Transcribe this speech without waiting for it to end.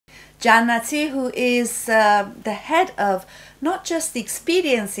Jannati, who is the head of not just the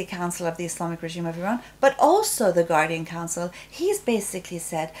Expediency Council of the Islamic regime of Iran, but also the Guardian Council, he's basically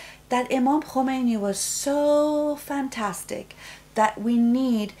said that Imam Khomeini was so fantastic that we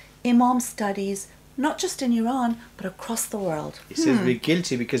need Imam studies not just in Iran, but across the world. He says we're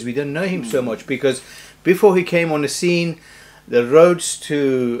guilty because we don't know him so much, because before he came on the scene, the roads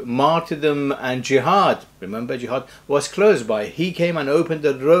to martyrdom and jihad, remember jihad, was closed by. He came and opened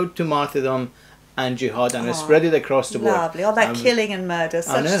the road to martyrdom and jihad and spread it across the board. Lovely, all that killing and murder,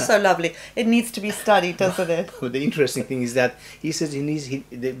 so lovely. It needs to be studied, doesn't it? But the interesting thing is that he says we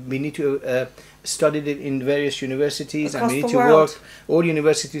need to study it in various universities, across and we need to work all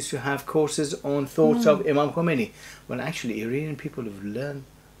universities to have courses on thoughts of Imam Khomeini. When actually Iranian people have learned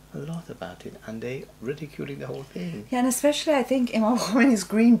a lot about it, and they ridiculing the whole thing. Yeah, and especially I think Imam Khomeini's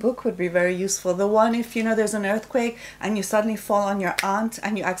green book would be very useful. The one, if you know there's an earthquake and you suddenly fall on your aunt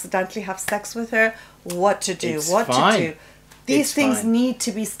and you accidentally have sex with her, what to do, to do. These things need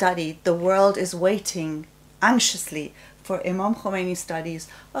to be studied. The world is waiting anxiously for Imam Khomeini studies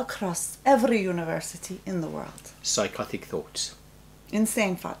across every university in the world. Psychotic thoughts.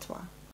 Insane fatwa.